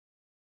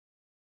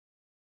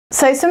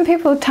So some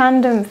people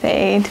tandem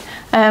feed,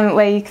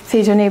 where you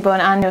feed your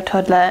newborn and your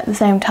toddler at the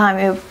same time.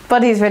 Your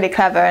body's really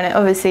clever and it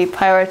obviously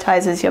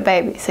prioritises your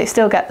baby, so you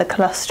still get the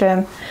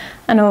colostrum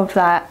and all of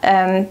that,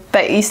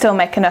 but you still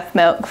make enough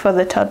milk for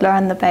the toddler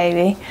and the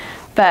baby.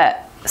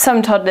 But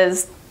some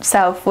toddlers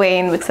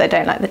self-wean because they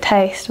don't like the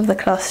taste of the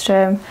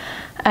colostrum.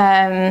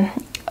 Like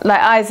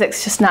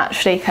Isaac's just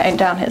naturally cutting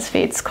down his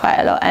feeds quite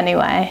a lot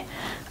anyway.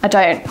 I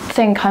don't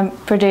think I'm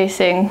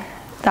producing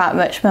that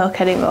much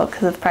milk anymore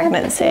because of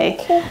pregnancy.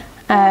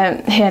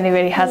 He only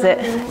really has it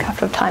a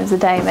couple of times a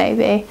day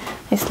maybe.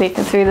 He's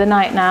sleeping through the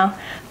night now.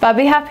 But I'd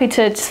be happy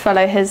to just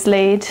follow his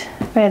lead,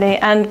 really.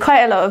 And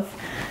quite a lot of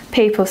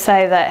people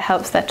say that it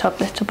helps their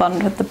toddler to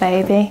bond with the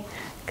baby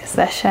because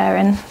they're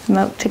sharing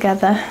milk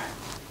together.